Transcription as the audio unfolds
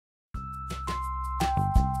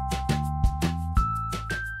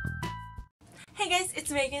guys,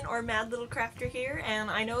 it's Megan, or Mad Little Crafter here,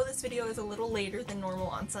 and I know this video is a little later than normal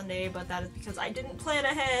on Sunday, but that is because I didn't plan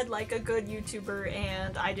ahead like a good YouTuber,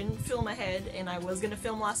 and I didn't film ahead, and I was gonna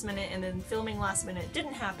film last minute, and then filming last minute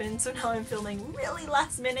didn't happen, so now I'm filming really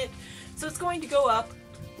last minute, so it's going to go up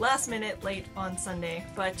last minute late on Sunday.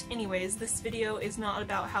 But anyways, this video is not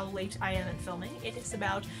about how late I am in filming, it is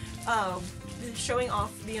about showing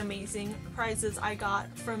off the amazing prizes I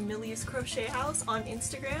got from Millie's Crochet House on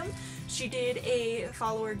Instagram. She did a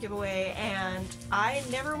follower giveaway, and I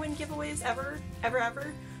never win giveaways ever,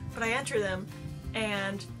 but I enter them,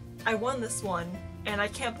 and I won this one, and I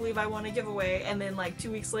can't believe I won a giveaway, and then like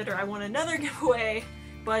 2 weeks later I won another giveaway,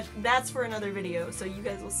 but that's for another video, so you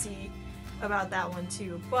guys will see about that one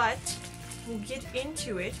too. But we'll get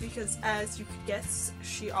into it because, as you could guess,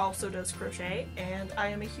 she also does crochet, and I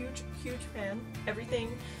am a huge fan.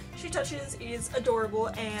 Everything she touches is adorable,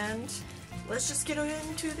 and let's just get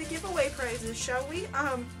into the giveaway prizes, shall we?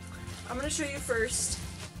 I'm gonna show you first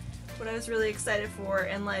what I was really excited for,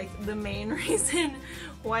 and like the main reason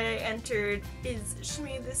why I entered is she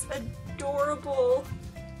made this adorable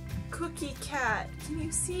cookie cat. Can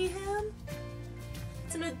you see him?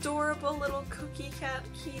 It's an adorable little cookie cat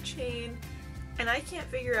keychain, and I can't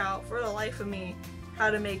figure out for the life of me how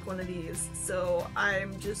to make one of these, so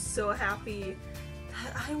I'm just so happy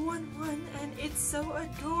that I won one, and it's so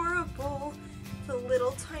adorable. The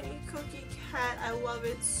little tiny cookie cat, I love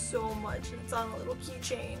it so much, and it's on a little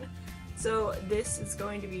keychain, so this is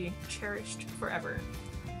going to be cherished forever.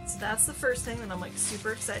 So that's the first thing that I'm like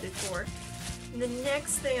super excited for. And the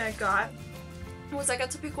next thing I got was I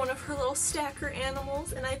got to pick one of her little stacker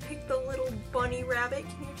animals, and I picked the little bunny rabbit.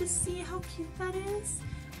 Can you just see how cute that is?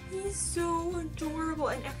 He's so adorable,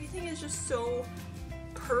 and everything is just so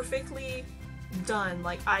perfectly done.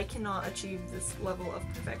 Like, I cannot achieve this level of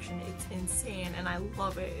perfection. It's insane, and I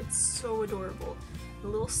love it. It's so adorable. The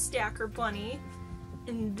little stacker bunny.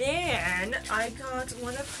 And then I got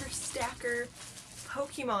one of her stacker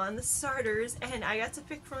Pokemon, the starters, and I got to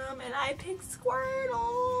pick from them, and I picked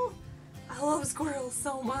Squirtle! I love Squirtle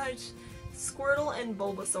so much. Squirtle and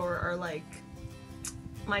Bulbasaur are like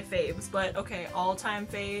my faves, but okay, all-time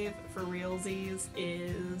fave for realsies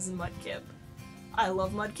is Mudkip. I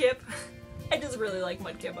love Mudkip. I just really like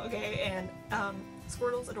Mudkip, okay? And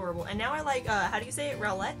Squirtle's adorable. And now I like, how do you say it?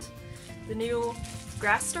 Rowlett? The new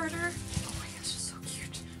grass starter? Oh my gosh, she's so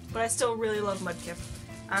cute. But I still really love Mudkip.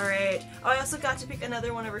 Alright. Oh, I also got to pick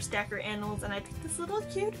another one of her stacker animals, and I picked this little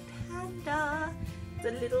cute panda.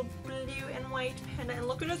 The little blue and white panda, and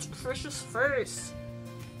look at its precious face.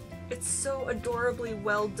 It's so adorably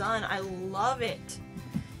well done. I love it.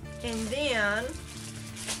 And then,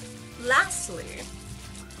 lastly,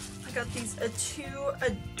 I got these two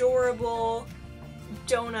adorable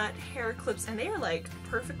donut hair clips, and they are like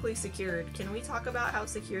perfectly secured. Can we talk about how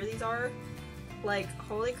secure these are? Like,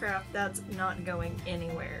 holy crap, that's not going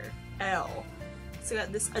anywhere. So I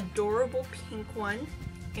got this adorable pink one,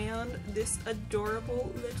 and this adorable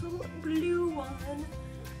little blue one,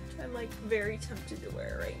 which I'm like very tempted to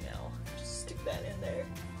wear right now. Just stick that in there.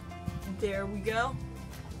 There we go.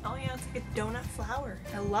 Oh yeah, it's like a donut flower.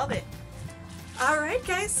 I love it. Alright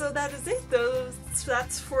guys, so that is it.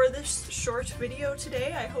 That's for this short video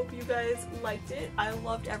today. I hope you guys liked it. I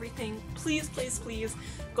loved everything. Please, please, please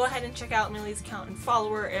go ahead and check out Millie's account and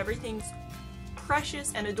follow her. Everything's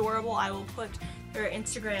precious and adorable. I will put her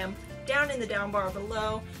Instagram down in the down bar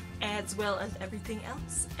below, as well as everything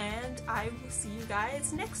else, and I will see you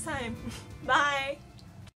guys next time. Bye!